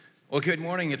Well, good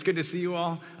morning. It's good to see you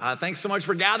all. Thanks so much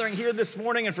for gathering here this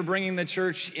morning and for bringing the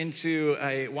church into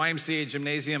a YMCA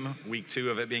gymnasium, week 2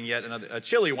 of it being yet a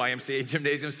chilly YMCA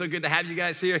gymnasium. So good to have you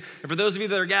guys here. And for those of you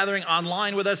that are gathering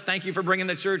online with us, thank you for bringing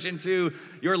the church into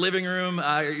your living room,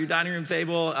 your dining room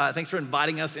table. Thanks for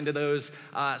inviting us into those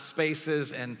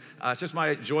spaces. And it's just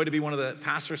my joy to be one of the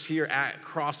pastors here at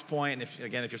Crosspoint. And if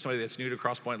you're somebody that's new to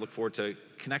Crosspoint, look forward to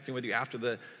connecting with you after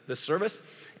the service.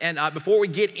 And before we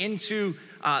get into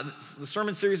the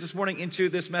sermon series this morning, into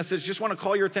this message, just want to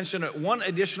call your attention to one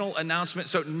additional announcement.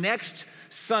 So next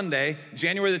Sunday,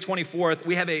 January the 24th,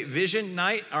 we have a vision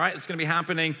night, all right? It's going to be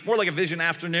happening more like a vision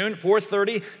afternoon,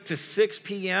 4:30 to 6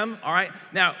 p.m., all right?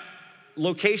 Now,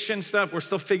 location stuff, we're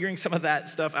still figuring some of that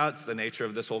stuff out. It's the nature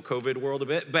of this whole COVID world a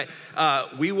bit, but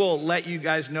we will let you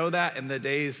guys know that in the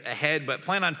days ahead. But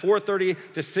plan on 4:30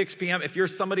 to 6 p.m. If you're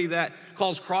somebody that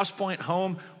calls Crosspoint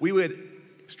home, we would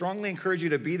strongly encourage you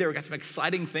to be there. We've got some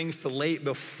exciting things to lay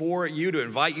before you, to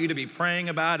invite you to be praying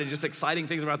about, and just exciting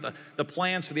things about the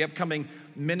plans for the upcoming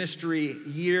ministry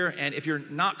year. And if you're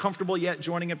not comfortable yet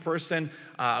joining in person,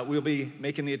 we'll be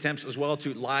making the attempts as well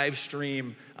to live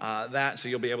stream that, so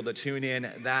you'll be able to tune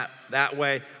in that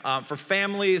way. For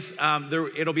families,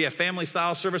 it'll be a family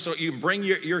style service, so you can bring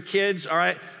your kids, all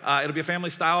right? It'll be a family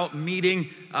style meeting,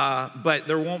 but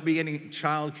there won't be any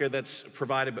childcare that's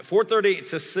provided. But 4:30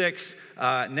 to 6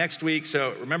 next week,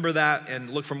 so remember that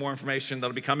and look for more information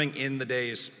that'll be coming in the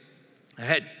days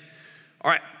ahead.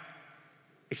 All right.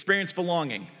 Experience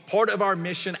belonging. Part of our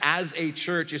mission as a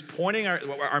church is pointing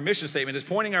our mission statement is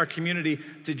pointing our community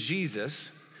to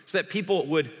Jesus, so that people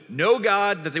would know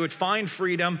God, that they would find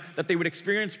freedom, that they would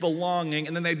experience belonging,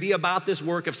 and then they'd be about this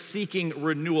work of seeking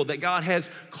renewal, that God has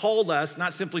called us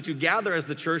not simply to gather as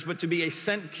the church, but to be a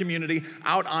sent community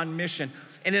out on mission.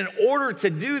 And in order to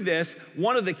do this,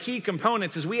 one of the key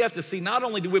components is we have to see not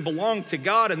only do we belong to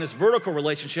God in this vertical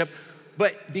relationship,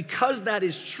 but because that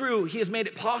is true, He has made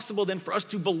it possible then for us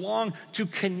to belong, to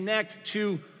connect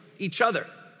to each other.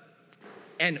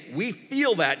 And we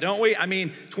feel that, don't we? I mean,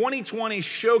 2020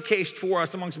 showcased for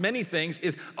us, amongst many things,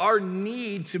 is our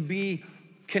need to be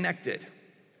connected.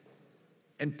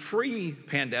 And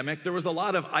pre-pandemic, there was a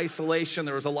lot of isolation,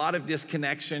 there was a lot of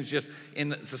disconnection just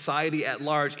in society at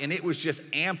large, and it was just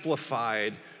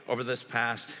amplified over this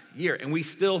past year. And we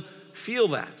still feel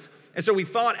that. And so we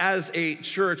thought as a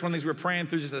church, one of the things we were praying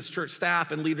through just as church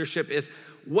staff and leadership is,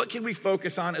 what can we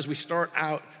focus on as we start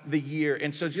out the year?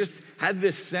 And so just had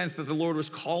this sense that the Lord was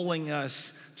calling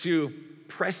us to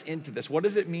press into this. What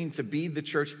does it mean to be the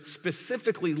church?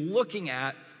 Specifically looking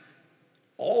at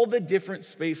all the different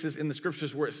spaces in the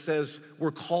scriptures where it says we're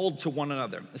called to one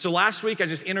another. So last week I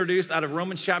just introduced out of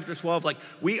Romans chapter 12, like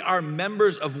we are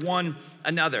members of one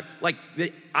another. Like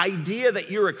the idea that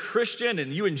you're a Christian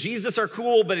and you and Jesus are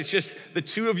cool, but it's just the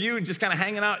two of you just kind of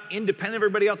hanging out independent of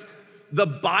everybody else. The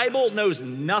Bible knows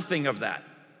nothing of that.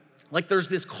 Like there's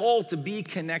this call to be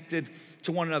connected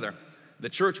to one another. The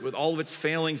church with all of its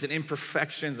failings and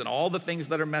imperfections and all the things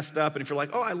that are messed up. And if you're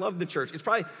like, oh, I love the church, it's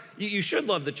probably, you should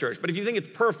love the church. But if you think it's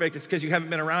perfect, it's because you haven't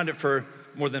been around it for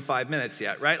more than 5 minutes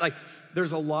yet, right? Like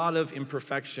there's a lot of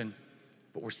imperfection,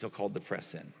 but we're still called to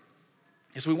press in.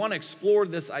 And so we want to explore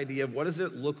this idea of what does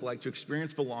it look like to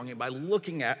experience belonging by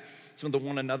looking at some of the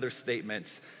one another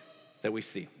statements that we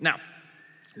see. Now,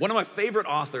 one of my favorite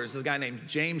authors is a guy named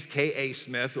James K.A.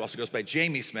 Smith, who also goes by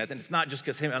Jamie Smith, and it's not just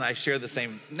because him and I share the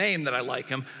same name that I like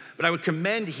him, but I would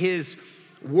commend his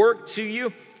work to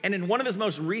you. And in one of his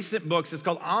most recent books, it's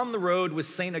called On the Road with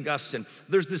St. Augustine,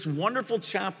 there's this wonderful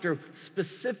chapter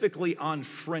specifically on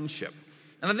friendship.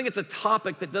 And I think it's a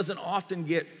topic that doesn't often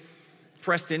get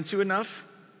pressed into enough.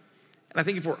 And I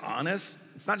think if we're honest,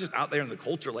 it's not just out there in the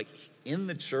culture, like in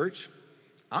the church,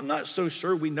 I'm not so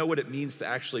sure we know what it means to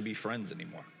actually be friends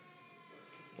anymore.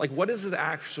 Like, what does it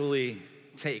actually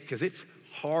take? Because it's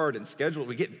hard and scheduled.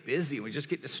 We get busy and we just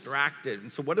get distracted.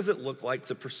 And so what does it look like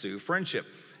to pursue friendship?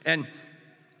 And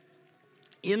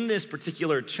in this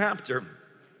particular chapter,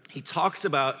 he talks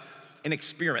about an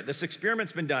experiment. This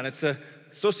experiment's been done. It's a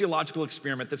sociological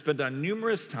experiment that's been done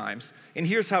numerous times. And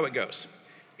here's how it goes.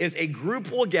 Is a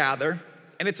group will gather,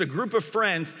 and it's a group of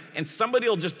friends, and somebody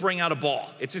will just bring out a ball.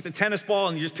 It's just a tennis ball,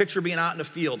 and you just picture being out in a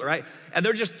field, right? And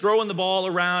they're just throwing the ball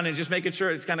around and just making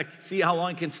sure it's kind of see how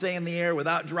long it can stay in the air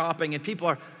without dropping. And people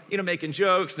are, making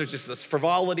jokes. There's just this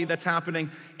frivolity that's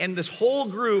happening. And this whole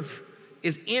group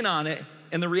is in on it.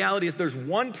 And the reality is there's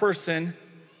one person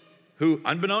who,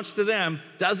 unbeknownst to them,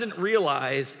 doesn't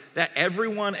realize that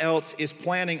everyone else is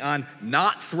planning on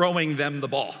not throwing them the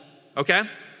ball, okay?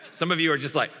 Some of you are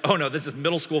just like, oh no, this is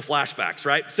middle school flashbacks,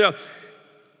 right? So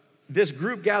this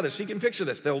group gathers. So you can picture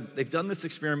this. They've done this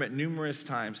experiment numerous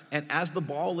times. And as the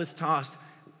ball is tossed,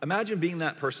 imagine being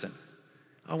that person.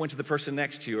 I went to the person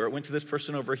next to you, or I went to this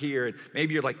person over here. And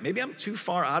maybe you're like, maybe I'm too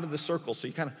far out of the circle. So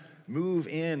you kind of move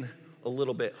in a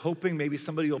little bit, hoping maybe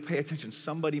somebody will pay attention.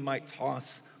 Somebody might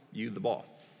toss you the ball.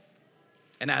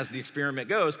 And as the experiment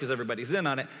goes, because everybody's in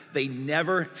on it, they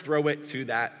never throw it to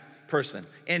that person.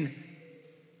 And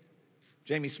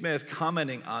Jamie Smith,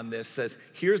 commenting on this, says,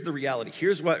 here's the reality.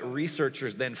 Here's what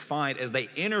researchers then find as they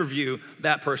interview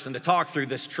that person to talk through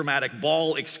this traumatic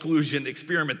ball exclusion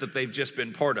experiment that they've just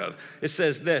been part of. It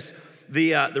says this,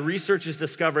 the researchers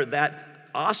discovered that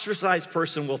ostracized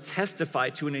person will testify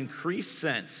to an increased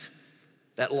sense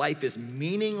that life is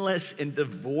meaningless and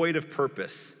devoid of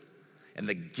purpose. And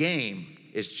the game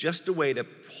is just a way to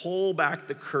pull back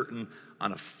the curtain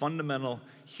on a fundamental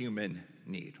human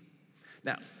need.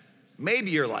 Now,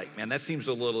 maybe you're like, man, that seems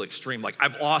a little extreme. Like,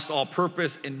 I've lost all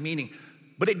purpose and meaning.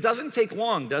 But it doesn't take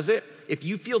long, does it? If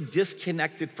you feel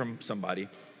disconnected from somebody,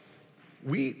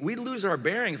 we lose our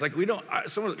bearings. Like, we don't,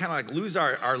 someone kind of like lose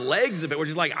our legs a bit. We're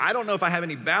just like, I don't know if I have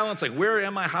any balance. Like, where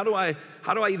am I? How do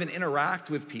I even interact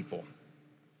with people?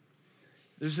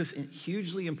 There's this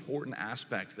hugely important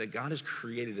aspect that God has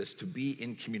created us to be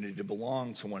in community, to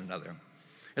belong to one another.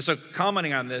 And so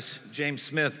commenting on this, James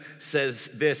Smith says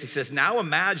this. He says, now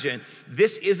imagine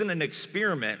this isn't an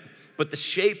experiment, but the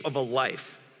shape of a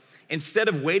life. Instead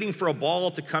of waiting for a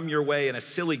ball to come your way in a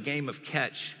silly game of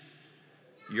catch,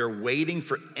 you're waiting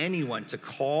for anyone to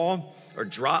call or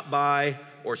drop by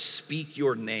or speak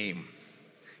your name.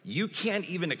 You can't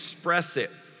even express it,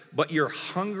 but you're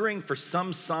hungering for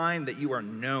some sign that you are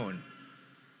known.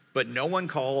 But no one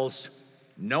calls,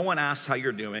 no one asks how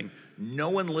you're doing, no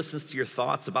one listens to your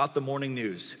thoughts about the morning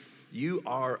news. You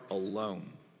are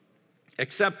alone.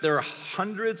 Except there are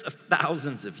hundreds of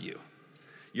thousands of you.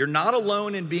 You're not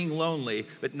alone in being lonely,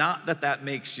 but not that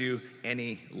makes you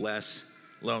any less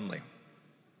lonely.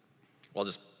 Well, I'll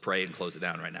just pray and close it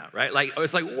down right now, right? Like,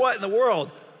 it's like, what in the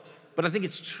world? But I think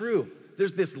it's true.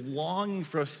 There's this longing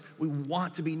for us. We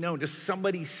want to be known. Does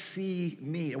somebody see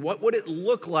me? And what would it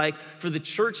look like for the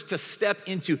church to step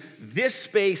into this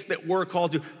space that we're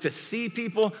called to see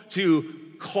people, to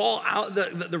call out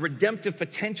the redemptive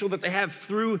potential that they have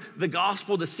through the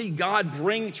gospel, to see God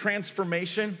bring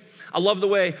transformation? I love the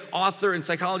way author and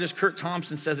psychologist Kurt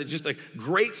Thompson says it, just a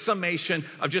great summation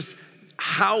of just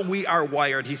how we are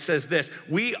wired. He says this,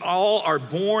 we all are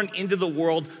born into the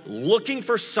world looking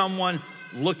for someone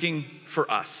looking for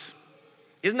us.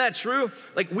 Isn't that true?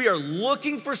 Like, we are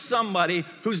looking for somebody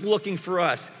who's looking for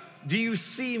us. Do you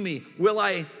see me? Will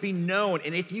I be known?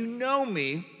 And if you know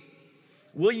me,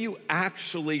 will you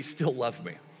actually still love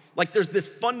me? Like, there's this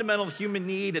fundamental human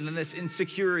need and then this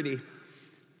insecurity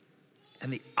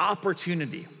and the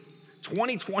opportunity.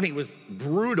 2020 was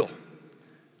brutal.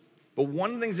 But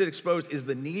one of the things it exposed is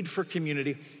the need for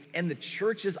community and the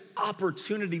church's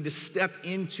opportunity to step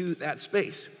into that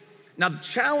space. Now, the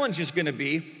challenge is going to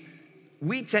be,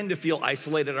 we tend to feel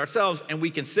isolated ourselves, and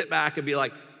we can sit back and be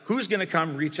like, who's going to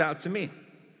come reach out to me?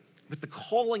 But the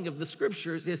calling of the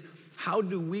scriptures is, how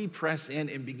do we press in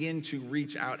and begin to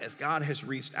reach out as God has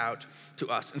reached out to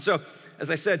us? And so, as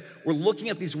I said, we're looking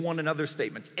at these one another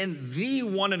statements. And the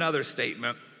one another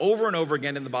statement over and over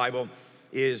again in the Bible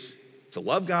is to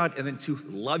love God and then to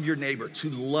love your neighbor, to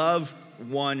love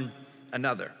one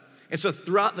another. And so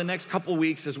throughout the next couple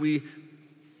weeks as we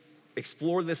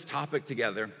explore this topic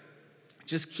together,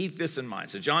 just keep this in mind.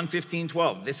 So John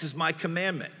 15:12, this is my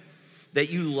commandment, that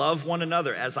you love one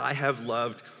another as I have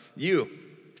loved you.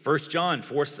 1 John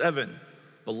 4:7,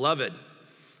 beloved,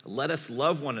 let us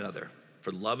love one another,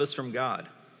 for love is from God.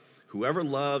 Whoever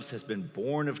loves has been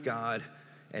born of God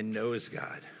and knows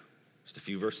God. Just a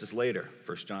few verses later,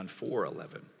 1 John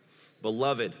 4:11,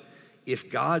 beloved,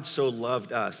 if God so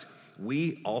loved us,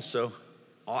 we also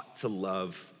ought to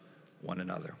love one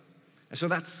another. And so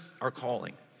that's our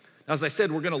calling. Now, as I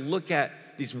said, we're going to look at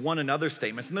these one another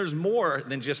statements, and there's more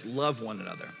than just love one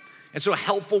another. And so a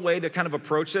helpful way to kind of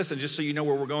approach this, and just so you know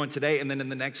where we're going today and then in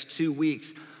the next 2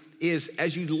 weeks, is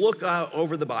as you look out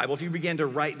over the Bible, if you begin to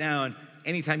write down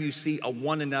anytime you see a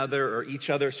one another or each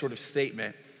other sort of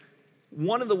statement,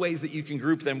 one of the ways that you can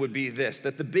group them would be this,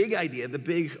 that the big idea, the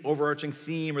big overarching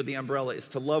theme or the umbrella is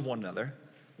to love one another.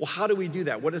 Well, how do we do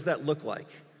that? What does that look like?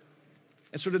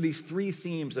 And sort of these three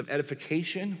themes of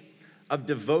edification, of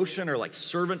devotion or like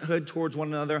servanthood towards one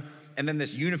another, and then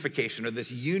this unification or this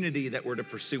unity that we're to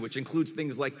pursue, which includes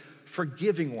things like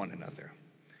forgiving one another.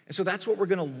 And so that's what we're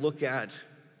gonna look at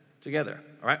together,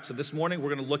 all right? So this morning,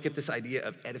 we're gonna look at this idea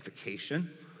of edification.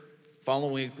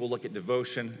 Following week, we'll look at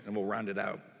devotion, and we'll round it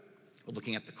out We're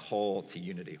looking at the call to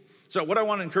unity. So what I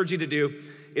want to encourage you to do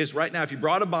is right now, if you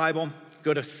brought a Bible,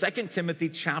 go to 2 Timothy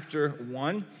chapter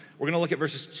 1. We're going to look at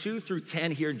verses 2 through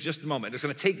 10 here in just a moment. It's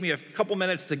going to take me a couple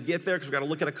minutes to get there because we've got to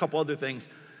look at a couple other things.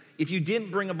 If you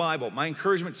didn't bring a Bible, my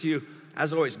encouragement to you,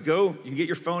 as always, you can get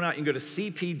your phone out, you can go to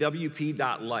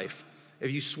cpwp.life.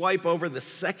 If you swipe over, the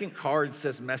second card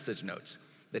says message notes.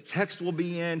 The text will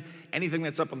be in. Anything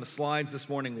that's up on the slides this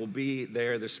morning will be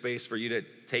there. There's space for you to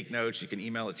take notes. You can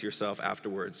email it to yourself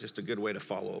afterwards. Just a good way to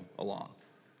follow along.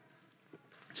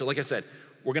 So like I said,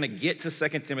 we're going to get to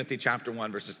 2 Timothy chapter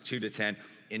 1, verses 2 to 10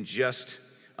 in just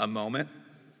a moment.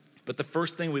 But the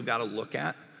first thing we've got to look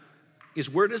at is,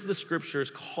 where does the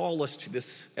scriptures call us to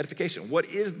this edification? What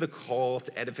is the call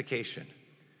to edification?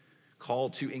 Call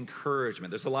to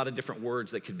encouragement. There's a lot of different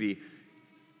words that could be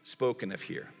spoken of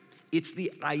here. It's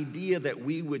the idea that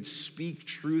we would speak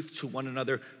truth to one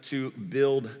another to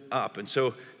build up. And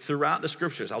so throughout the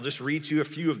scriptures, I'll just read to you a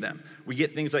few of them. We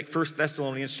get things like 1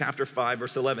 Thessalonians chapter 5,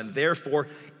 verse 11. Therefore,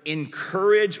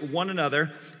 encourage one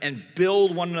another and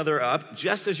build one another up,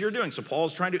 just as you're doing. So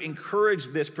Paul's trying to encourage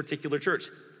this particular church.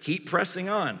 Keep pressing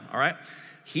on, all right?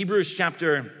 Hebrews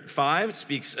chapter 5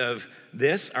 speaks of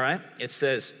this, all right? It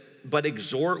says, but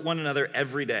exhort one another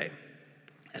every day,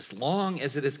 as long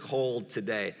as it is called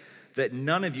today, that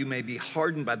none of you may be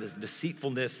hardened by this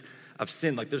deceitfulness of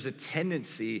sin. Like, there's a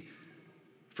tendency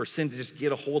for sin to just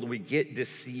get a hold, and we get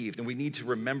deceived, and we need to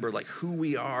remember like who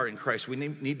we are in Christ. We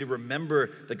need to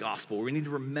remember the gospel. We need to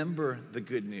remember the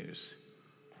good news.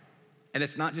 And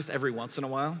it's not just every once in a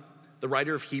while. The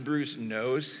writer of Hebrews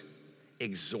knows,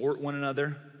 exhort one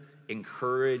another,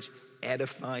 encourage,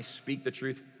 edify, speak the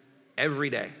truth every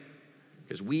day,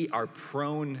 because we are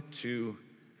prone to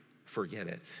forget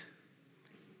it.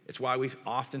 It's why we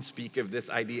often speak of this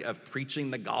idea of preaching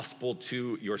the gospel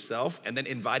to yourself and then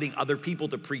inviting other people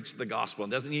to preach the gospel.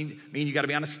 It doesn't mean you got to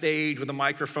be on a stage with a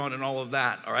microphone and all of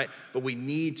that, all right? But we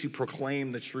need to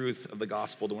proclaim the truth of the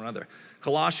gospel to one another.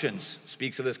 Colossians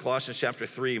speaks of this. Colossians chapter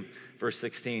 3, verse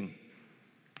 16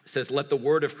 says, let the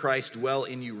word of Christ dwell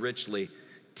in you richly,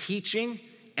 teaching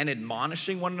and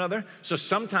admonishing one another. So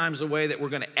sometimes the way that we're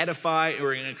going to edify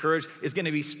or encourage is going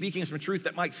to be speaking some truth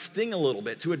that might sting a little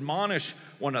bit, to admonish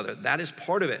one another. That is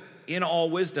part of it, in all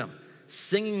wisdom.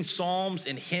 Singing psalms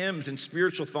and hymns and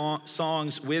spiritual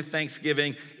songs with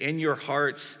thanksgiving in your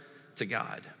hearts to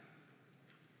God.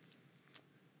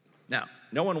 Now,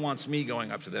 no one wants me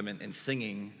going up to them and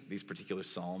singing these particular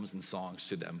psalms and songs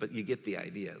to them, but you get the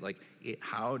idea. Like,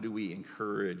 how do we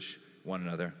encourage one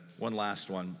another? One last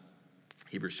one.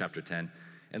 Hebrews chapter 10,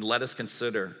 and let us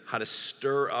consider how to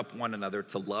stir up one another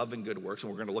to love and good works. And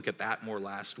we're going to look at that more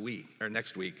next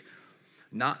week.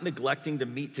 Not neglecting to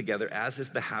meet together, as is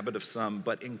the habit of some,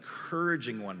 but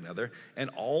encouraging one another, and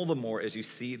all the more as you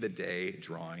see the day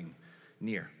drawing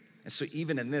near. And so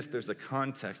even in this, there's a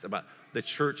context about the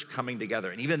church coming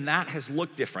together. And even that has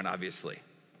looked different, obviously,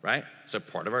 right? So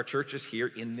part of our church is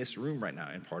here in this room right now,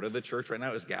 and part of the church right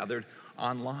now is gathered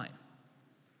online.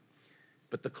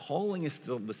 But the calling is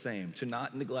still the same, to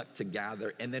not neglect to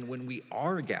gather. And then when we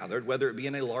are gathered, whether it be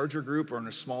in a larger group or in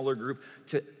a smaller group,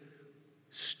 to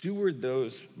steward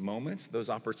those moments, those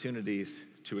opportunities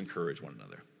to encourage one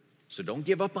another. So don't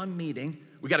give up on meeting.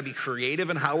 We got to be creative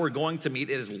in how we're going to meet.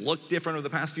 It has looked different over the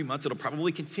past few months. It'll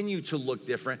probably continue to look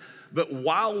different. But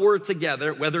while we're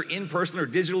together, whether in person or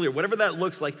digitally or whatever that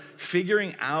looks like,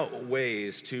 figuring out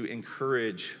ways to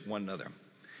encourage one another.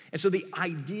 And so the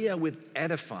idea with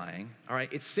edifying, all right,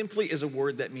 it simply is a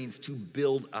word that means to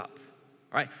build up,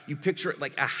 all right? You picture it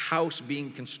like a house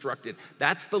being constructed.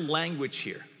 That's the language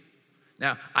here.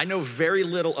 Now, I know very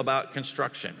little about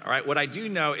construction, all right? What I do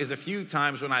know is a few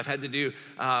times when I've had to do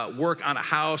work on a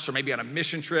house or maybe on a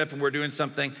mission trip and we're doing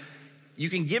something, you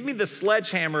can give me the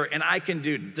sledgehammer and I can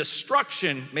do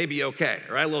destruction, maybe okay,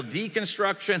 all right? A little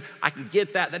deconstruction, I can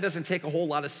get that. That doesn't take a whole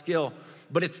lot of skill,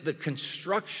 but it's the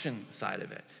construction side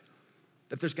of it.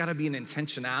 That there's got to be an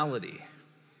intentionality.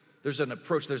 There's an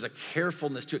approach, there's a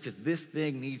carefulness to it, because this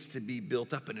thing needs to be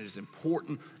built up and it is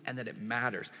important and that it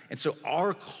matters. And so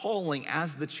our calling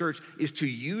as the church is to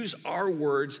use our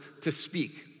words to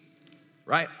speak,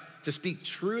 right? To speak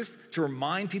truth, to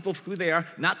remind people of who they are,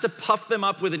 not to puff them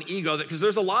up with an ego, because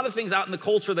there's a lot of things out in the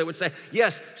culture that would say,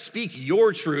 yes, speak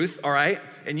your truth, all right?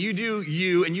 And you do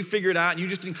you, and you figure it out, and you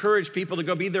just encourage people to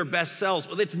go be their best selves.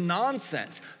 Well, it's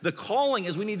nonsense. The calling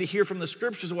is we need to hear from the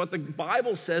scriptures what the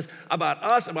Bible says about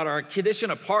us, about our condition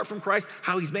apart from Christ,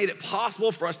 how he's made it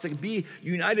possible for us to be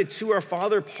united to our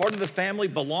Father, part of the family,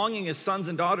 belonging as sons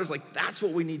and daughters. Like, that's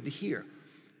what we need to hear.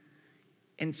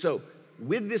 And so,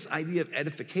 with this idea of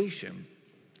edification,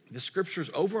 the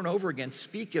scriptures over and over again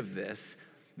speak of this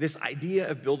this idea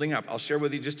of building up. I'll share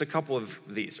with you just a couple of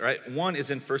these, all right? One is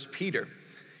in 1 Peter.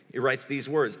 He writes these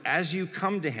words, "As you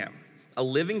come to him, a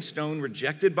living stone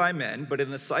rejected by men, but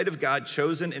in the sight of God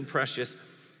chosen and precious."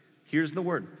 Here's the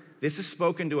word. This is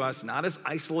spoken to us not as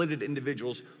isolated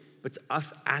individuals, but to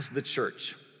us as the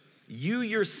church. "You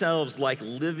yourselves, like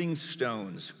living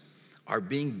stones, are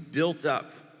being built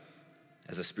up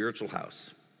as a spiritual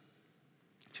house,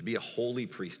 to be a holy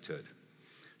priesthood,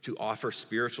 to offer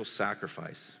spiritual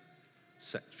sacrifice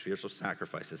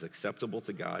is acceptable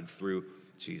to God through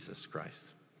Jesus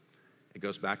Christ." It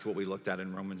goes back to what we looked at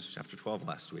in Romans chapter 12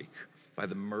 last week. By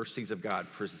the mercies of God,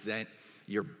 present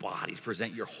your bodies,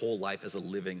 present your whole life as a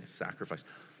living sacrifice.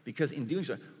 Because in doing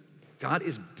so, God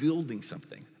is building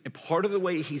something. And part of the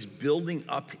way he's building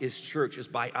up his church is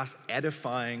by us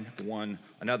edifying one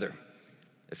another.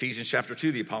 Ephesians chapter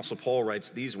 2, the Apostle Paul writes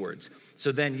these words,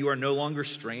 "So then you are no longer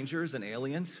strangers and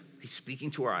aliens." He's speaking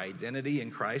to our identity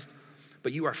in Christ.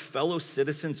 "But you are fellow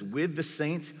citizens with the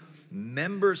saints,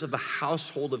 members of the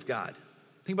household of God."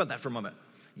 Think about that for a moment.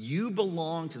 You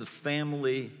belong to the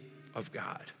family of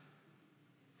God.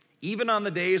 Even on the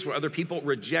days where other people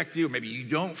reject you, maybe you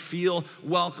don't feel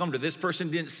welcomed, or this person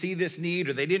didn't see this need,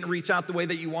 or they didn't reach out the way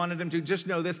that you wanted them to, just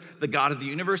know this: the God of the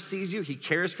universe sees you, he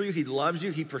cares for you, he loves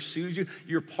you, he pursues you,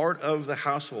 you're part of the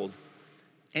household.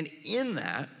 And in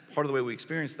that, part of the way we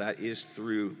experience that is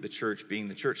through the church being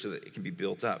the church so that it can be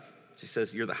built up. So he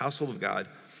says, you're the household of God,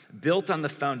 built on the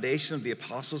foundation of the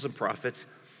apostles and prophets,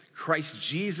 Christ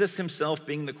Jesus himself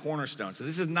being the cornerstone. So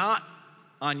this is not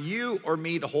on you or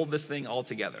me to hold this thing all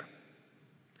together,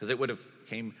 because it would have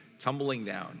came tumbling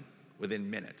down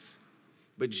within minutes.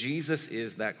 But Jesus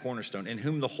is that cornerstone, in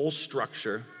whom the whole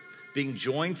structure, being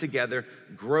joined together,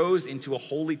 grows into a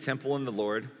holy temple in the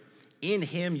Lord. In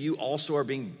him you also are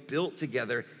being built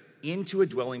together into a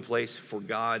dwelling place for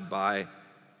God by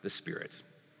the Spirit.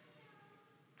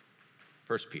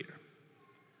 1 Peter,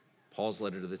 Paul's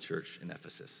letter to the church in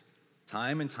Ephesus.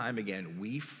 Time and time again,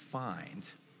 we find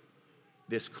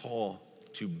this call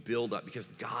to build up because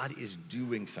God is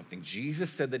doing something. Jesus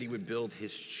said that he would build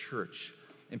his church.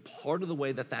 And part of the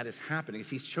way that that is happening is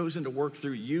he's chosen to work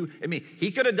through you. I mean,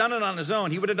 he could have done it on his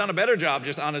own. He would have done a better job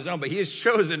just on his own, but he has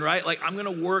chosen, right? Like, I'm going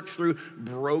to work through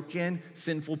broken,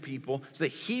 sinful people so that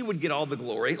he would get all the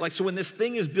glory. Like, so when this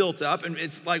thing is built up and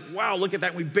it's like, wow, look at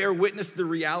that. We bear witness to the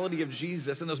reality of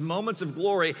Jesus. And those moments of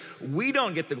glory, we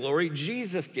don't get the glory.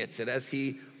 Jesus gets it as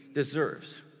he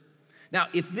deserves. Now,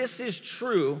 if this is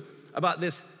true about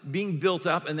this being built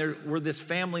up and we're this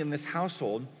family in this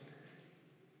household,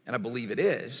 and I believe it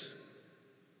is,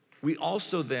 we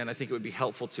also then, I think it would be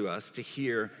helpful to us to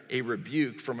hear a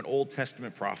rebuke from an Old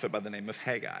Testament prophet by the name of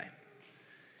Haggai.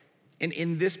 And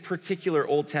in this particular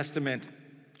Old Testament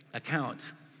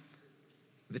account,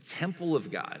 the temple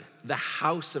of God, the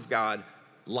house of God,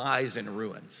 lies in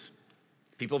ruins.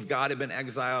 People of God had been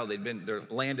exiled, their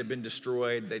land had been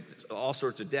destroyed, all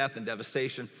sorts of death and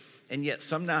devastation, and yet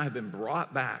some now have been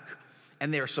brought back,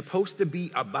 and they're supposed to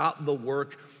be about the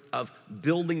work of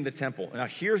building the temple. Now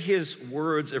hear his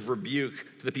words of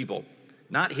rebuke to the people.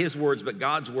 Not his words, but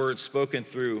God's words spoken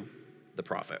through the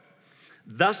prophet.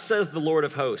 "Thus says the Lord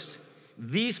of hosts,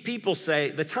 these people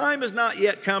say, the time has not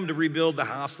yet come to rebuild the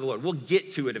house of the Lord." We'll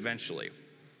get to it eventually.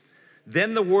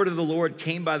 "Then the word of the Lord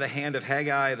came by the hand of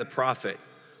Haggai the prophet.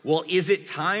 Well, is it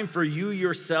time for you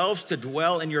yourselves to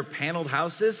dwell in your paneled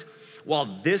houses while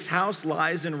this house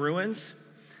lies in ruins?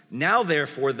 Now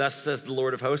therefore, thus says the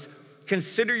Lord of hosts,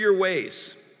 consider your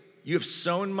ways. You have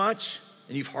sown much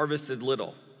and you've harvested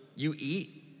little. You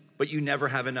eat, but you never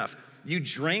have enough. You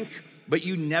drink, but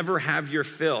you never have your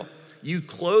fill. You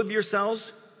clothe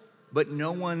yourselves, but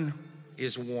no one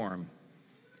is warm.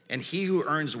 And he who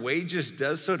earns wages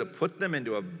does so to put them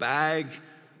into a bag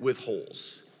with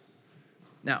holes."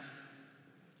 Now,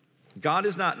 God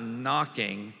is not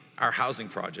knocking our housing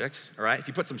projects, all right? If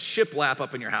you put some shiplap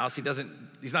up in your house,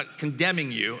 he's not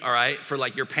condemning you, all right, for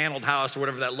like your paneled house or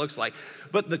whatever that looks like.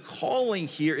 But the calling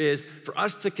here is for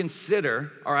us to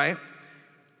consider, all right,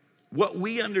 what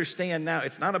we understand now.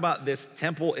 It's not about this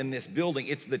temple in this building.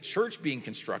 It's the church being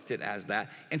constructed as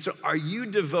that. And so are you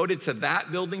devoted to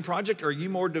that building project, or are you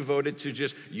more devoted to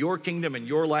just your kingdom and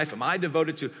your life? Am I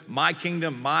devoted to my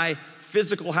kingdom, my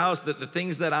physical house, the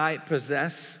things that I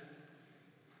possess?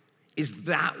 Is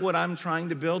that what I'm trying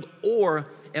to build? Or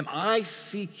am I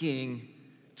seeking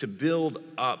to build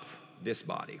up this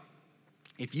body?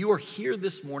 If you are here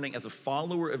this morning as a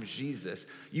follower of Jesus,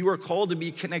 you are called to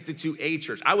be connected to a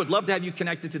church. I would love to have you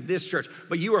connected to this church,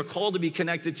 but you are called to be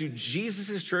connected to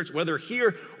Jesus' church, whether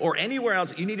here or anywhere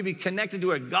else. You need to be connected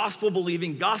to a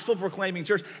gospel-believing, gospel-proclaiming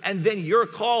church, and then your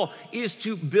call is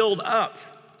to build up.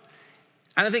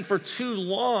 And I think for too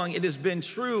long, it has been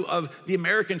true of the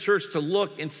American church to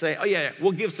look and say, oh yeah,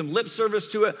 we'll give some lip service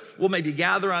to it. We'll maybe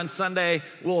gather on Sunday.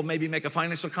 We'll maybe make a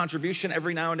financial contribution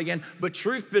every now and again. But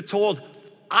truth be told,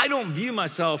 I don't view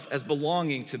myself as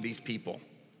belonging to these people.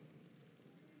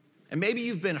 And maybe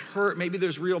you've been hurt. Maybe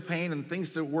there's real pain and things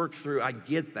to work through. I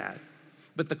get that.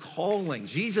 But the calling,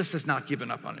 Jesus has not given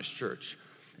up on his church.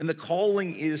 And the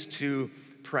calling is to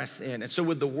press in. And so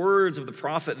would the words of the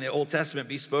prophet in the Old Testament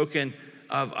be spoken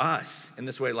of us in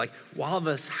this way, like, while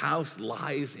this house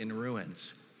lies in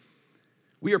ruins?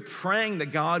 We are praying that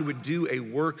God would do a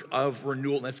work of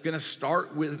renewal, and it's gonna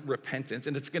start with repentance,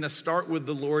 and it's gonna start with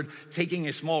the Lord taking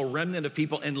a small remnant of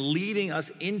people and leading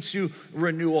us into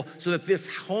renewal so that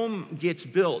this home gets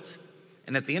built.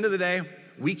 And at the end of the day,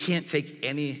 we can't take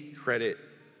any credit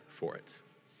for it.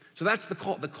 So that's the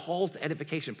call to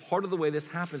edification. Part of the way this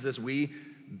happens is we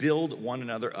build one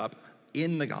another up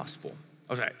in the gospel.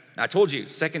 Okay, now I told you,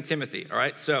 2 Timothy, all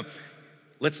right? So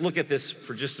let's look at this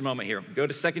for just a moment here. Go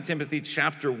to 2 Timothy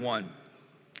chapter 1.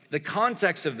 The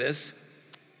context of this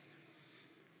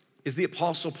is the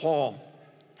Apostle Paul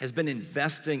has been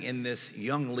investing in this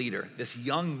young leader, this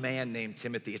young man named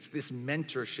Timothy. It's this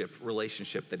mentorship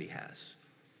relationship that he has.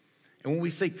 And when we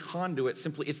say conduit,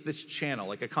 simply it's this channel.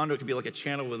 Like a conduit could be like a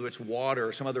channel with which water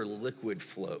or some other liquid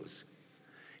flows.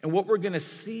 And what we're gonna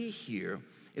see here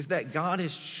is that God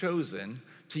has chosen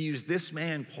to use this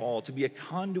man, Paul, to be a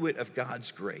conduit of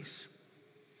God's grace.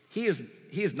 He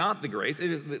is not the grace,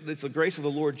 it's the grace of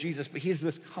the Lord Jesus, but he is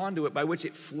this conduit by which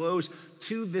it flows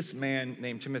to this man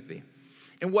named Timothy.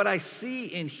 And what I see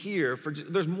in here,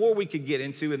 there's more we could get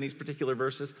into in these particular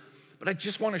verses, but I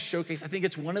just want to showcase, I think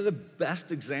it's one of the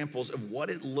best examples of what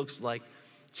it looks like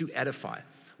to edify,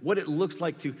 what it looks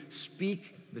like to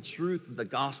speak the truth of the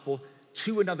gospel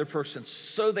to another person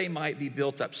so they might be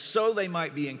built up, so they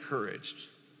might be encouraged,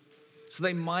 so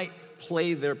they might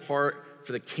play their part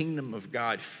for the kingdom of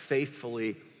God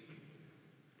faithfully,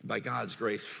 by God's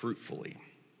grace, fruitfully.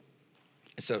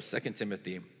 And so 2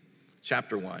 Timothy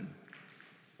chapter 1,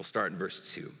 we'll start in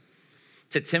verse 2.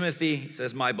 To Timothy, he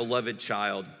says, my beloved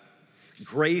child,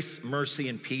 grace, mercy,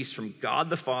 and peace from God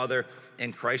the Father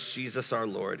and Christ Jesus our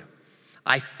Lord.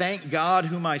 I thank God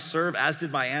whom I serve, as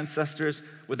did my ancestors,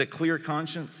 with a clear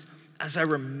conscience, as I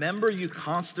remember you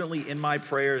constantly in my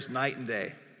prayers night and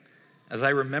day. As I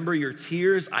remember your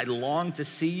tears, I long to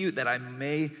see you that I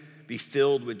may be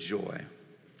filled with joy.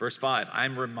 Verse 5, I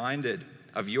am reminded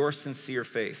of your sincere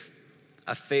faith,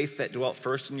 a faith that dwelt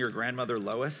first in your grandmother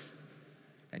Lois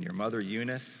and your mother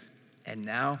Eunice, and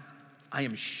now I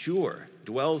am sure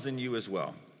dwells in you as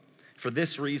well. For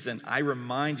this reason, I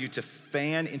remind you to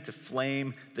fan into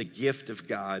flame the gift of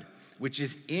God, which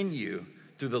is in you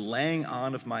through the laying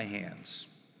on of my hands.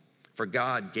 For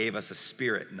God gave us a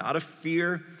spirit, not of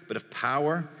fear, but of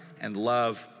power and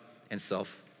love and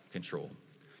self-control.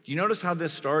 Do you notice how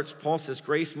this starts? Paul says,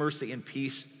 grace, mercy, and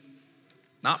peace,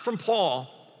 not from Paul,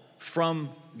 from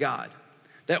God.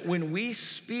 That when we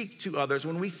speak to others,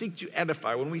 when we seek to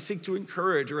edify, when we seek to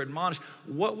encourage or admonish,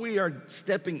 what we are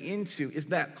stepping into is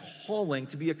that calling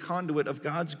to be a conduit of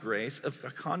God's grace, of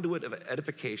a conduit of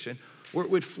edification, where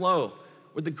it would flow,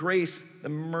 where the grace, the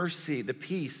mercy, the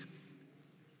peace,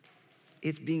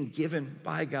 it's being given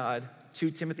by God to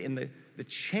Timothy. And the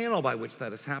channel by which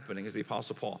that is happening is the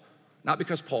Apostle Paul. Not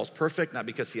because Paul's perfect, not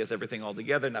because he has everything all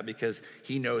together, not because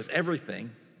he knows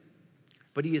everything,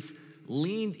 but he is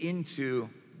leaned into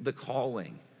the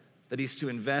calling that he's to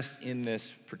invest in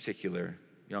this particular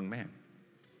young man.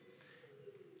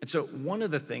 And so one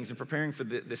of the things in preparing for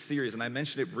this series, and I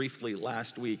mentioned it briefly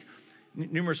last week,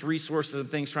 numerous resources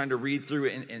and things trying to read through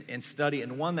and study,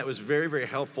 and one that was very, very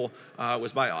helpful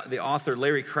was by the author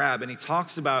Larry Crabb, and he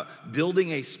talks about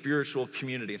building a spiritual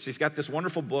community. And so he's got this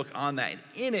wonderful book on that, and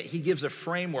in it he gives a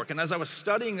framework. And as I was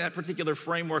studying that particular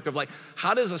framework of like,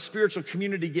 how does a spiritual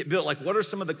community get built? Like, what are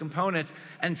some of the components?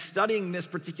 And studying this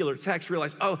particular text,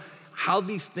 realized, how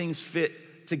these things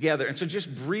fit together. And so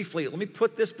just briefly, let me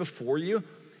put this before you.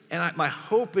 And my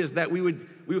hope is that we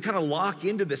would kind of lock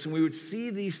into this and we would see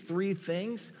these three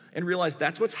things and realize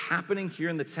that's what's happening here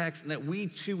in the text, and that we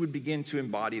too would begin to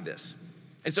embody this.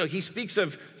 And so he speaks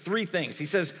of three things. He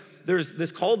says there's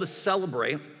this call to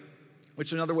celebrate,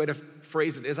 which another way to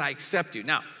phrase it is I accept you.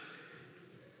 Now,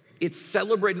 it's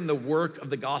celebrating the work of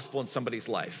the gospel in somebody's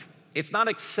life. It's not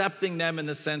accepting them in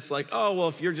the sense like, oh, well,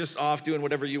 if you're just off doing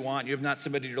whatever you want, you have not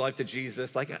submitted your life to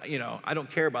Jesus, like, I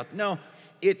don't care about that. No,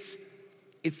 it's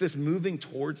this moving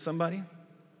towards somebody.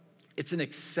 It's an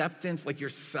acceptance, like you're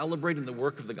celebrating the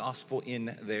work of the gospel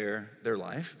in their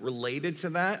life. Related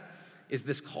to that is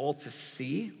this call to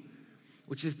see,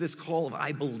 which is this call of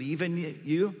I believe in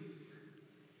you,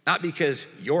 Not because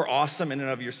you're awesome in and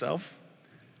of yourself,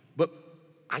 but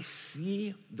I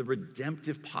see the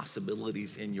redemptive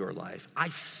possibilities in your life. I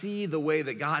see the way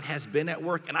that God has been at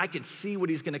work, and I can see what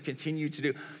he's going to continue to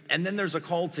do. And then there's a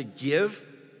call to give,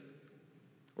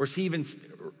 or he even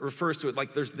refers to it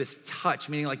like there's this touch,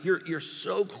 meaning like you're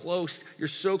so close, you're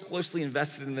so closely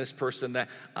invested in this person that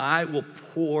I will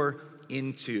pour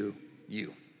into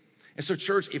you. And so,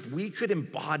 church, if we could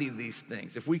embody these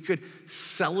things, if we could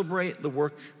celebrate the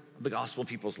work of the gospel in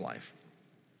people's life,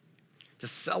 to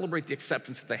celebrate the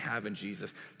acceptance that they have in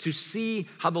Jesus, to see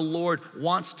how the Lord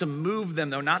wants to move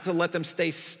them, though, not to let them stay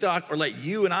stuck or let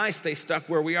you and I stay stuck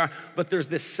where we are, but there's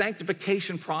this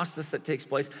sanctification process that takes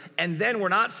place. And then we're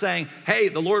not saying, hey,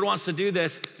 the Lord wants to do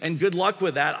this and good luck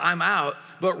with that, I'm out,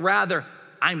 but rather,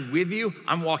 I'm with you,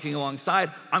 I'm walking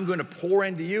alongside, I'm going to pour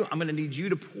into you, I'm going to need you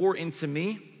to pour into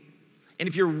me. And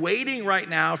if you're waiting right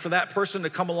now for that person to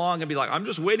come along and be like, I'm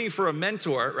just waiting for a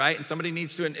mentor, right? And somebody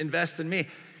needs to invest in me.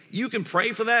 You can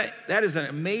pray for that. That is an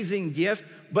amazing gift,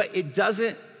 but it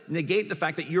doesn't negate the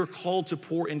fact that you're called to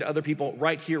pour into other people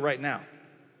right here, right now.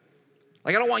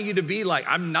 Like, I don't want you to be like,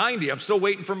 I'm 90, I'm still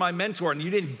waiting for my mentor, and you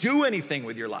didn't do anything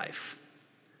with your life.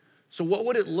 So what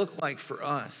would it look like for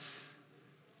us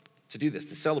to do this,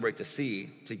 to celebrate, to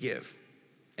see, to give?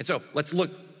 And so let's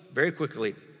look very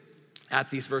quickly at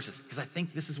these verses, because I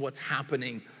think this is what's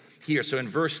happening here. So in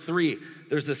verse 3,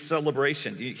 there's this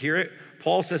celebration. Do you hear it?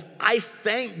 Paul says, I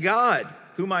thank God,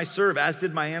 whom I serve, as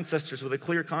did my ancestors, with a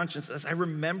clear conscience, as I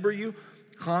remember you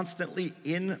constantly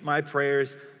in my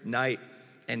prayers night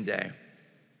and day.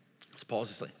 So Paul's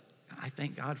just like, I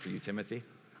thank God for you, Timothy.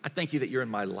 I thank you that you're in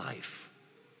my life.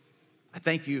 I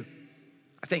thank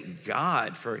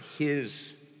God for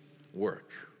his work.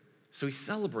 So he's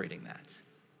celebrating that.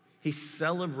 He's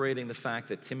celebrating the fact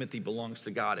that Timothy belongs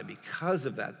to God, and because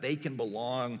of that, they can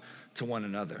belong to one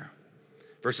another.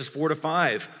 Verses 4-5,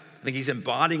 I think he's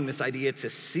embodying this idea to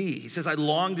see. He says, I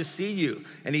long to see you.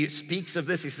 And he speaks of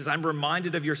this. He says, I'm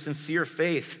reminded of your sincere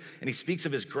faith. And he speaks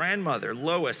of his grandmother,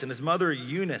 Lois, and his mother,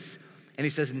 Eunice. And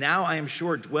he says, now I am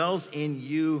sure dwells in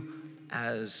you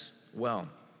as well.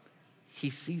 He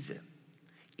sees it.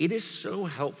 It is so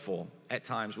helpful at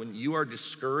times when you are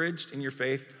discouraged in your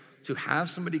faith to have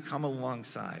somebody come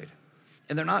alongside.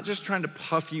 And they're not just trying to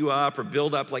puff you up or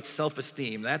build up like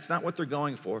self-esteem. That's not what they're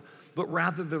going for. But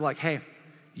rather they're like, hey,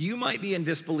 you might be in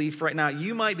disbelief right now.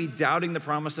 You might be doubting the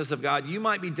promises of God. You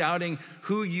might be doubting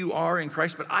who you are in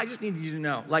Christ. But I just need you to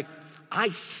know, like, I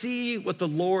see what the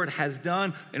Lord has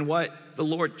done and what the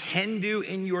Lord can do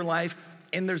in your life.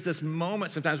 And there's this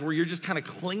moment sometimes where you're just kind of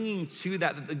clinging to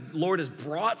that the Lord has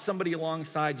brought somebody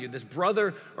alongside you, this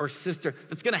brother or sister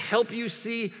that's going to help you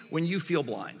see when you feel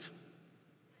blind.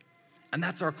 And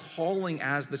that's our calling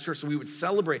as the church. So we would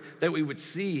celebrate, that we would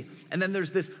see. And then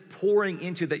there's this pouring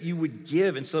into that you would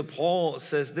give. And so Paul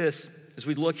says this, as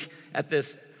we look at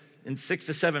this in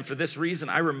 6-7, for this reason,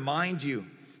 I remind you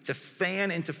to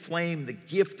fan into flame the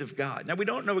gift of God. Now, we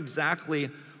don't know exactly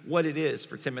what it is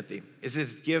for Timothy. Is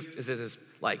his gift, is it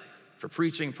like for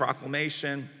preaching,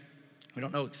 proclamation? We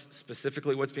don't know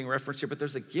specifically what's being referenced here, but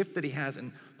there's a gift that he has.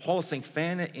 And Paul is saying,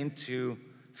 fan it into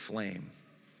flame.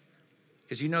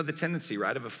 Because you know the tendency,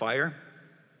 right, of a fire.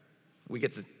 We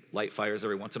get to light fires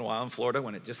every once in a while in Florida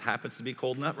when it just happens to be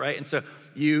cold enough, right? And so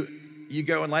you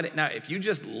go and light it. Now, if you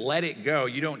just let it go,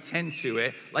 you don't tend to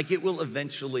it, like it will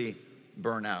eventually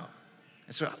burn out.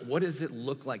 And so what does it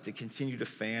look like to continue to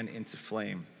fan into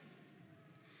flame?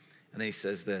 And then he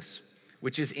says this,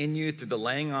 which is in you through the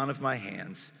laying on of my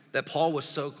hands. That Paul was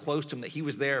so close to him that he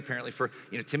was there apparently for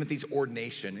Timothy's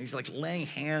ordination. And he's like laying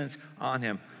hands on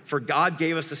him. For God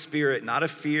gave us a spirit, not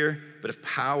of fear, but of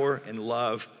power and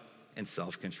love and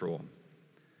self-control.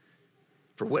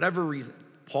 For whatever reason,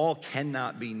 Paul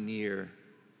cannot be near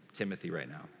Timothy right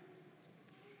now.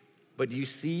 But do you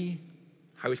see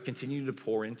how he's continuing to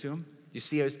pour into him? Do you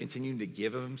see how he's continuing to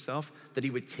give of himself? That he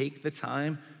would take the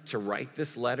time to write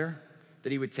this letter?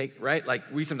 That he would take, right? Like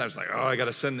we sometimes like, oh, I got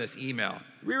to send this email.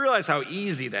 We realize how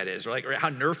easy that is, right?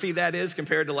 How nerfy that is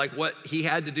compared to like what he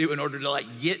had to do in order to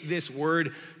like get this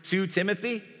word to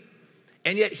Timothy.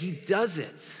 And yet he does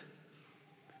it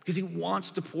because he wants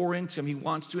to pour into him. He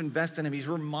wants to invest in him. He's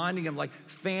reminding him like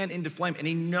fan into flame. And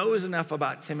he knows enough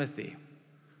about Timothy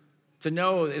to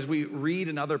know, as we read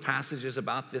in other passages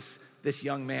about this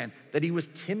young man, that he was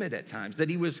timid at times, that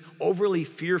he was overly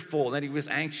fearful, that he was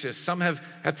anxious. Some have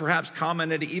perhaps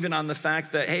commented even on the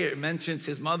fact that, hey, it mentions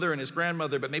his mother and his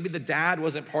grandmother, but maybe the dad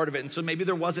wasn't part of it. And so maybe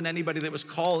there wasn't anybody that was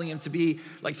calling him to be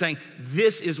like saying,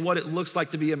 this is what it looks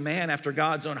like to be a man after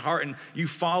God's own heart, and you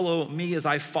follow me as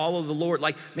I follow the Lord.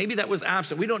 Like maybe that was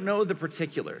absent. We don't know the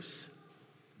particulars.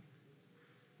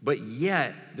 But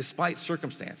yet, despite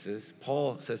circumstances,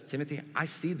 Paul says, Timothy, I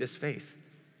see this faith.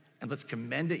 And let's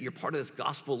commend it. You're part of this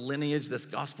gospel lineage, this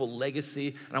gospel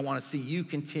legacy, and I want to see you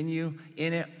continue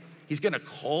in it. He's going to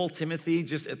call Timothy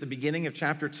just at the beginning of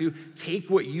chapter 2,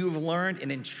 take what you've learned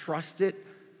and entrust it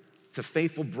to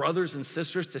faithful brothers and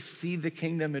sisters to see the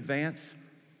kingdom advance.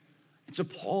 And so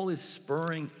Paul is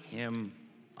spurring him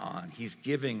on. He's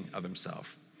giving of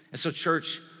himself. And so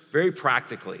church, very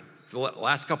practically, for the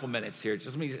last couple minutes here,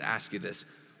 just let me ask you this.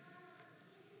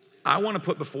 I want to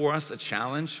put before us a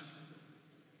challenge.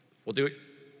 We'll do it.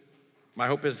 My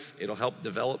hope is it'll help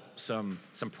develop some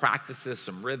practices,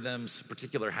 some rhythms,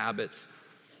 particular habits.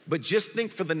 But just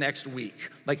think for the next week,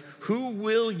 like, who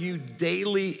will you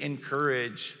daily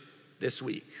encourage this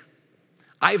week?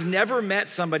 I've never met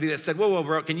somebody that said, whoa,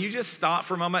 bro, can you just stop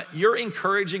for a moment? You're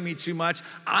encouraging me too much.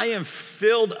 I am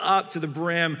filled up to the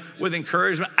brim with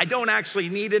encouragement. I don't actually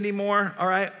need any more, all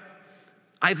right?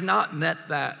 I've not met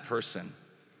that person.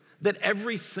 That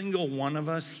every single one of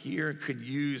us here could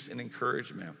use an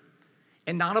encouragement.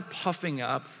 And not a puffing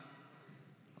up,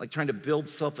 like trying to build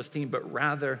self-esteem, but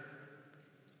rather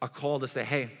a call to say,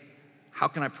 hey, how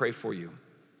can I pray for you?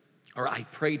 Or I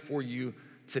prayed for you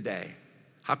today.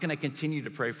 How can I continue to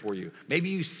pray for you? Maybe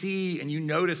you see and you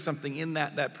notice something in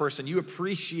that person. You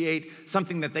appreciate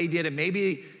something that they did, and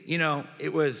maybe,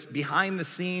 it was behind the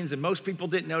scenes and most people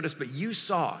didn't notice, but you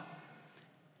saw.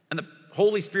 And the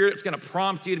Holy Spirit's gonna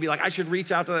prompt you to be like, I should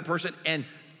reach out to that person. And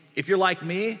if you're like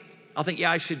me, I'll think,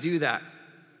 yeah, I should do that.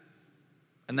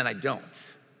 And then I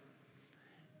don't.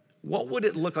 What would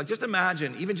it look like? Just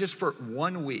imagine, even just for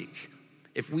 1 week,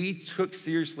 if we took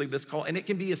seriously this call, and it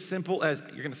can be as simple as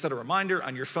you're gonna set a reminder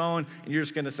on your phone, and you're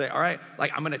just gonna say, all right,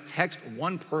 like I'm gonna text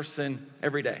one person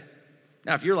every day.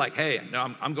 Now, if you're like, hey,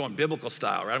 no, I'm going biblical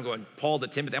style, right? I'm going Paul to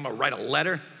Timothy, I'm gonna write a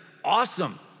letter.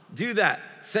 Awesome, do that.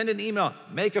 Send an email,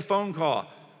 make a phone call,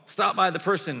 stop by the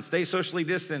person, stay socially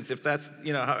distanced if that's,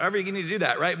 however you need to do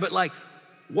that, right? But like,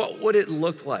 what would it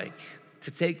look like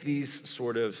to take these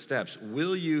sort of steps?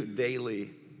 Will you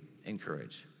daily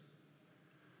encourage?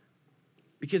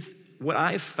 Because what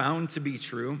I've found to be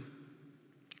true,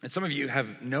 and some of you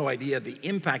have no idea the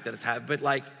impact that it's had, but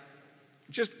like,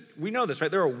 we know this,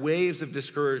 right? There are waves of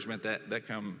discouragement that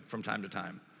come from time to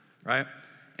time, right?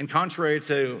 And contrary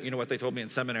to, what they told me in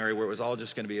seminary where it was all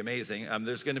just gonna be amazing,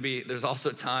 there's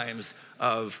also times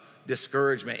of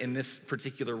discouragement in this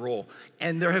particular role.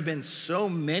 And there have been so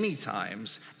many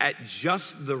times at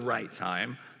just the right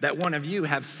time that one of you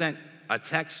have sent a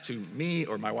text to me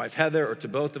or my wife Heather or to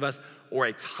both of us, or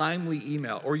a timely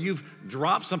email, or you've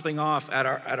dropped something off at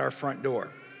our front door.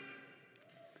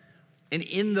 And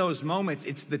in those moments,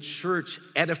 it's the church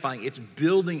edifying, it's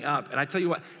building up. And I tell you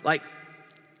what, like,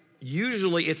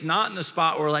 usually it's not in the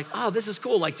spot where we're like, oh, this is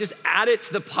cool. Like, just add it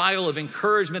to the pile of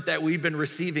encouragement that we've been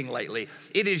receiving lately.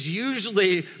 It is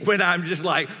usually when I'm just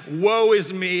like, woe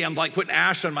is me. I'm like putting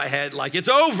ash on my head, like it's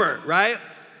over, right?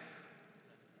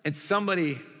 And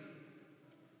somebody,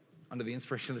 under the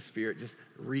inspiration of the Spirit, just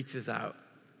reaches out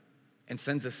and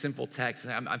sends a simple text.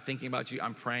 And I'm thinking about you.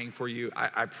 I'm praying for you.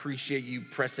 I appreciate you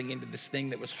pressing into this thing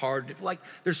that was hard. Like,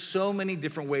 there's so many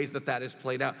different ways that is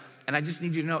played out. And I just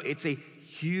need you to know it's a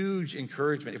huge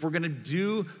encouragement. If we're gonna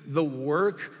do the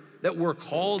work that we're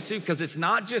called to, because it's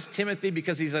not just Timothy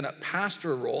because he's in a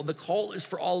pastoral role, the call is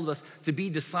for all of us to be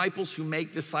disciples who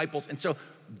make disciples. And so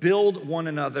build one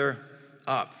another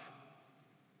up.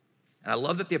 And I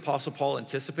love that the Apostle Paul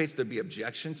anticipates there'd be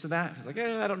objections to that. He's like,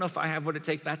 I don't know if I have what it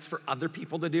takes. That's for other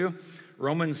people to do.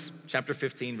 Romans chapter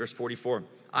 15, verse 44.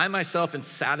 I myself am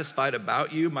satisfied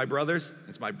about you, my brothers,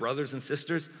 it's my brothers and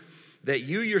sisters, that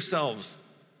you yourselves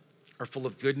are full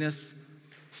of goodness,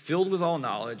 filled with all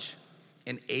knowledge,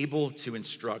 and able to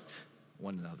instruct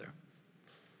one another.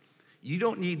 You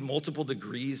don't need multiple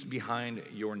degrees behind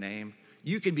your name.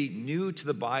 You can be new to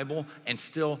the Bible and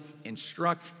still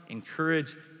instruct,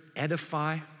 encourage,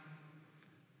 edify.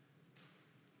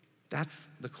 That's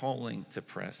the calling to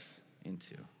press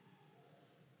into.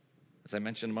 As I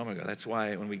mentioned a moment ago, that's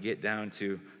why when we get down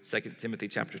to 2 Timothy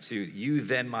chapter 2, you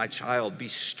then, my child, be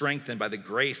strengthened by the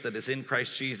grace that is in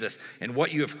Christ Jesus, and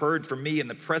what you have heard from me in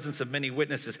the presence of many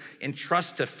witnesses,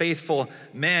 entrust to faithful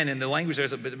men, in the language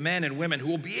there's men and women who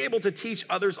will be able to teach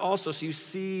others also. So you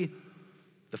see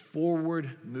the forward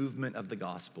movement of the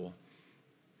gospel.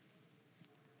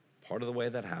 Part of the way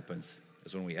that happens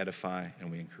is when we edify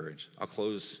and we encourage. I'll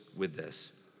close with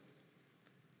this.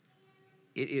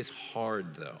 It is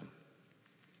hard, though,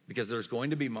 because there's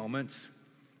going to be moments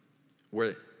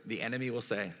where the enemy will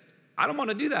say, I don't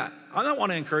want to do that. I don't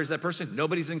want to encourage that person.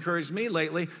 Nobody's encouraged me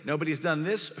lately. Nobody's done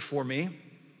this for me.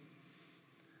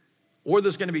 Or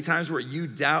there's gonna be times where you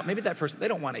doubt, maybe that person, they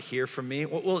don't wanna hear from me.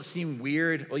 Will it seem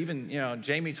weird? Well, even,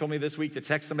 Jamie told me this week to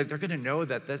text somebody, they're gonna know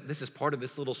that this is part of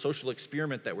this little social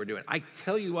experiment that we're doing. I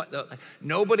tell you what, though,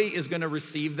 nobody is gonna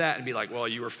receive that and be like, well,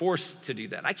 you were forced to do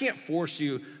that. I can't force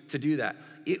you to do that.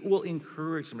 It will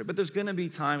encourage somebody. But there's gonna be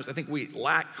times, I think we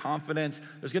lack confidence.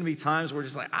 There's gonna be times where we're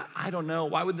just like, I don't know,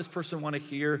 why would this person wanna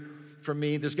hear from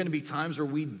me? There's gonna be times where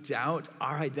we doubt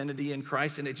our identity in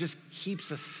Christ, and it just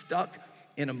keeps us stuck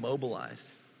and immobilized.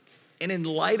 And in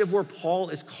light of where Paul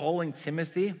is calling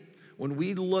Timothy, when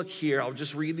we look here, I'll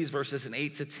just read these verses in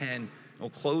 8 to 10, and we'll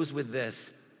close with this.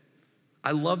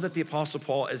 I love that the Apostle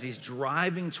Paul, as he's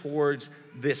driving towards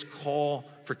this call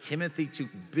for Timothy to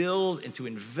build and to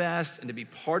invest and to be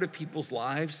part of people's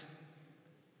lives,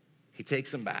 he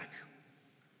takes them back.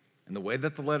 And the way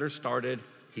that the letter started,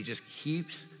 he just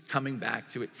keeps coming back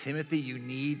to it. Timothy, you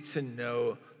need to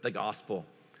know the gospel.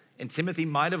 And Timothy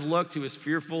might have looked, he was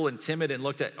fearful and timid and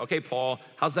looked at, okay, Paul,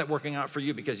 how's that working out for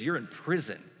you? Because you're in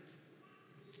prison.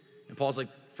 And Paul's like,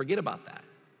 forget about that.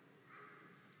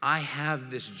 I have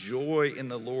this joy in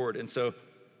the Lord. And so,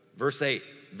 verse 8,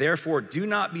 therefore, do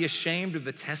not be ashamed of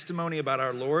the testimony about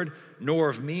our Lord, nor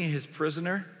of me, his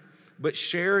prisoner, but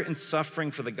share in suffering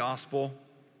for the gospel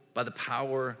by the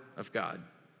power of God.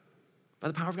 By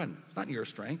the power of God. It's not in your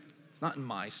strength. It's not in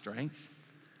my strength.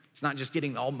 It's not just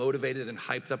getting all motivated and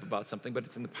hyped up about something, but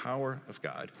it's in the power of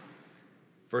God.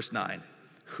 Verse 9,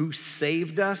 who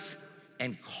saved us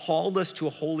and called us to a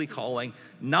holy calling,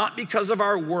 not because of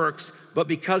our works, but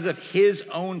because of his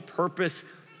own purpose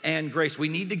and grace. We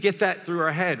need to get that through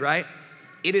our head, right?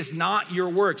 It is not your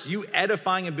works. You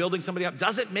edifying and building somebody up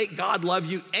doesn't make God love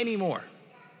you anymore.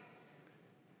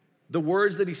 The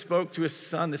words that he spoke to his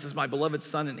son, this is my beloved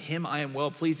son, in him I am well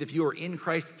pleased. If you are in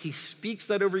Christ, he speaks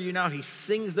that over you now. He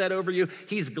sings that over you.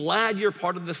 He's glad you're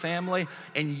part of the family.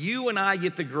 And you and I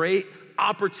get the great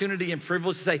opportunity and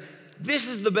privilege to say, this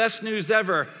is the best news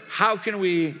ever. How can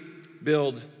we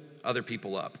build other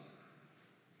people up?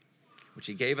 Which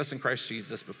he gave us in Christ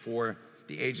Jesus before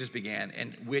the ages began,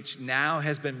 and which now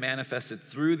has been manifested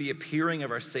through the appearing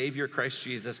of our Savior, Christ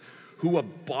Jesus, who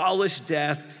abolished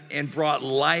death and brought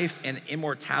life and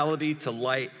immortality to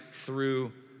light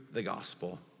through the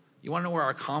gospel. You wanna know where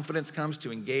our confidence comes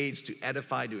to engage, to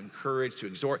edify, to encourage, to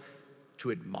exhort, to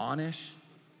admonish?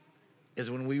 Is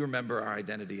when we remember our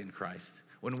identity in Christ.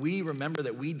 When we remember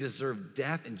that we deserve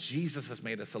death and Jesus has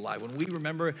made us alive. When we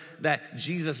remember that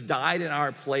Jesus died in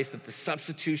our place, that the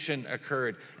substitution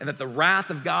occurred, and that the wrath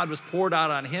of God was poured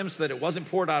out on him so that it wasn't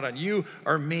poured out on you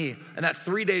or me. And that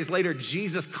 3 days later,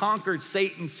 Jesus conquered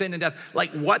Satan, sin, and death.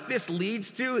 Like what this leads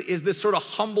to is this sort of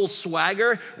humble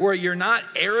swagger where you're not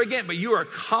arrogant, but you are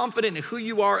confident in who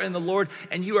you are in the Lord,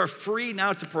 and you are free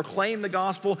now to proclaim the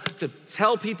gospel, to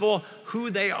tell people who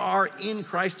they are in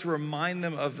Christ, to remind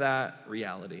them of that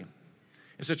reality.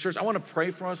 And so, church, I want to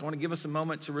pray for us. I want to give us a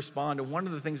moment to respond. And one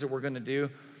of the things that we're going to do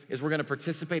is we're going to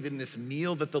participate in this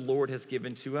meal that the Lord has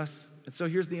given to us. And so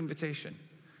here's the invitation.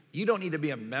 You don't need to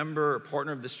be a member or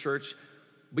partner of this church,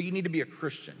 but you need to be a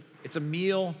Christian. It's a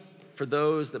meal for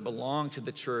those that belong to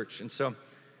the church. And so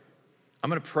I'm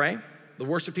going to pray. The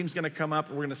worship team's going to come up,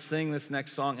 and we're going to sing this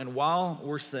next song. And while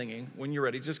we're singing, when you're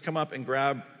ready, just come up and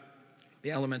grab the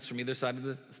elements from either side of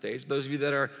the stage. Those of you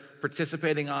that are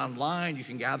participating online, you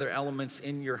can gather elements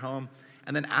in your home.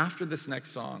 And then after this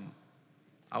next song,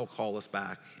 I'll call us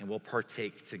back and we'll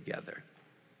partake together.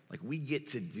 Like we get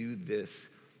to do this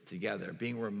together,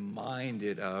 being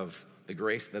reminded of the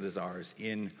grace that is ours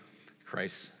in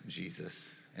Christ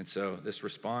Jesus. And so this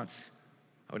response,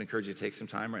 I would encourage you to take some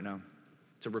time right now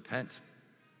to repent.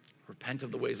 Repent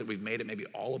of the ways that we've made it maybe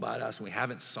all about us and we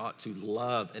haven't sought to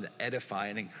love and edify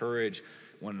and encourage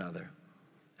one another.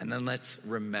 And then let's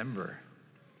remember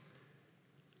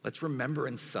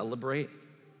and celebrate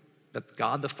that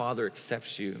God the Father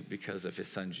accepts you because of his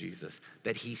son Jesus,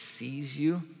 that he sees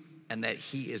you and that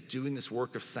he is doing this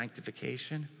work of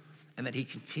sanctification and that he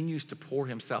continues to pour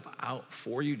himself out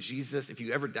for you. Jesus, if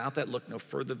you ever doubt that, look no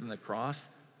further than the cross,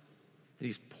 that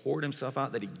he's poured himself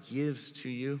out, that he gives to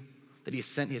you, that he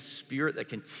sent his spirit that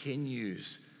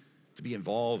continues to be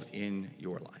involved in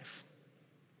your life.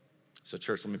 So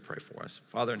church, let me pray for us.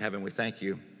 Father in heaven, we thank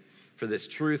you for this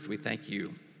truth. We thank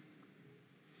you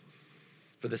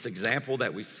for this example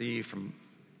that we see from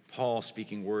Paul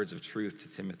speaking words of truth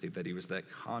to Timothy, that he was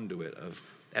that conduit of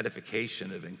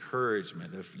edification, of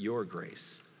encouragement, of your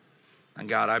grace. And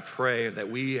God, I pray that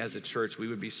we as a church, we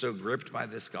would be so gripped by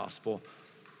this gospel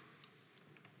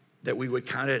that we would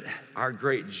count it our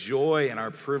great joy and our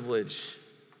privilege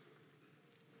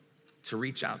to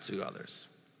reach out to others,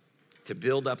 to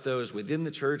build up those within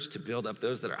the church, to build up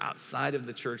those that are outside of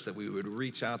the church, that we would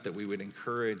reach out, that we would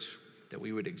encourage, that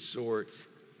we would exhort,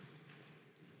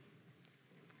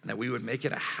 and that we would make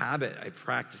it a habit, a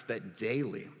practice, that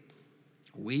daily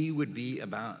we would be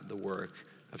about the work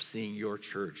of seeing your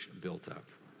church built up.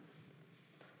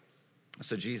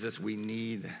 So Jesus, we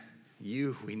need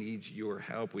you. We need your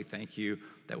help. We thank you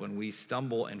that when we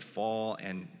stumble and fall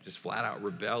and just flat out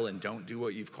rebel and don't do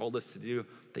what you've called us to do,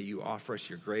 that you offer us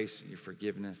your grace, your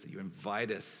forgiveness, that you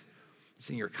invite us. It's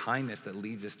in your kindness that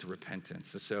leads us to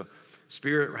repentance. And so,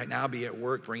 Spirit, right now be at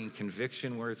work bringing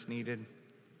conviction where it's needed.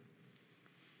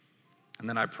 And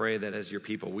then I pray that as your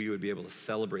people, we would be able to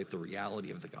celebrate the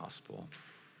reality of the gospel.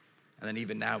 And then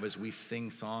even now, as we sing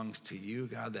songs to you,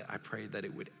 God, that I pray that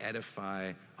it would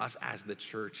edify us as the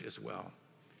church as well,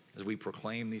 as we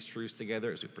proclaim these truths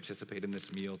together, as we participate in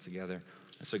this meal together.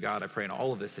 And so, God, I pray in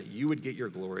all of this that you would get your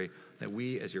glory, that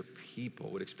we as your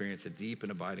people would experience a deep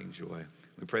and abiding joy.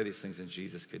 We pray these things in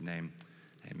Jesus' good name.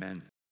 Amen.